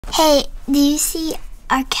Hey, do you see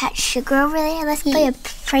our cat Sugar over there? Let's play a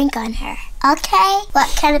prank on her. Okay.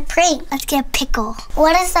 What kind of prank? Let's get a pickle.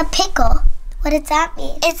 What is a pickle? What does that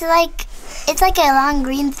mean? It's like a long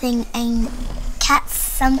green thing, and cats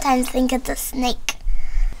sometimes think it's a snake.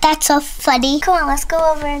 That's so funny. Come on, let's go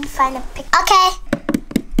over and find a pickle. Okay.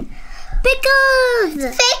 Pickles!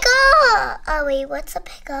 Pickle! Oh wait, what's a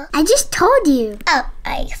pickle? I just told you. Oh,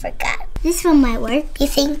 I forgot. This one might work. You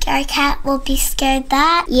think our cat will be scared of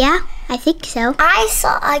that? Yeah, I think so. I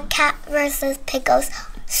saw a cat versus Pickles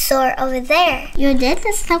store over there. You did?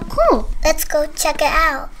 That's so cool. Let's go check it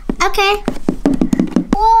out. Okay.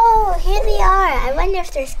 Whoa, here they are. I wonder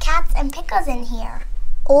if there's cats and Pickles in here.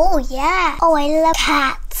 Oh, yeah. Oh, I love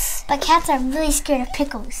cats. But cats are really scared of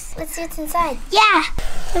Pickles. Let's see what's inside. Yeah.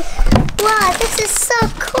 Wow, this is so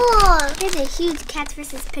cool. Here's a huge cat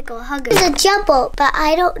versus pickle hugger. It's a jumbo, but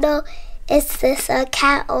I don't know if this a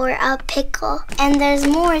cat or a pickle. And there's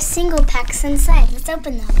more single packs inside. Let's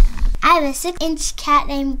open them. I have a 6-inch cat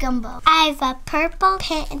named Gumbo. I have a purple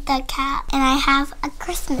panda cat, and I have a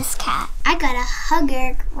Christmas cat. I got a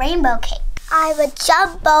hugger rainbow cake. I have a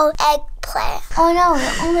jumbo eggplant. Oh no,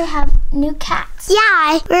 we only have new cats.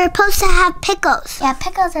 Yeah, we're supposed to have Pickles. Yeah,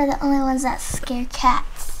 Pickles are the only ones that scare cats.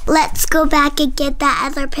 Let's go back and get that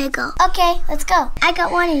other pickle. Okay, let's go. I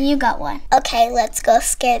got one and you got one. Okay, let's go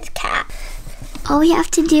scare the cat. All we have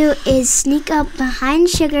to do is sneak up behind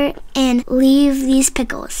Sugar and leave these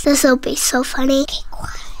pickles. This will be so funny. Okay,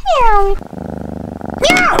 quiet. Meow.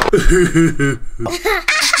 Meow.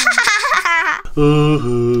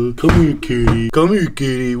 Come here, kitty. Come here,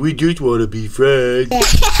 kitty. We just want to be friends.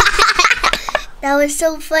 That was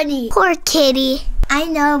so funny. Poor kitty. I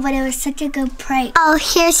know, but it was such a good prank. Oh,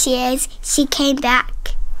 here she is. She came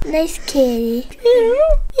back. Nice kitty.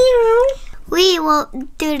 We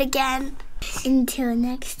won't do it again. Until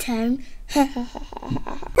next time.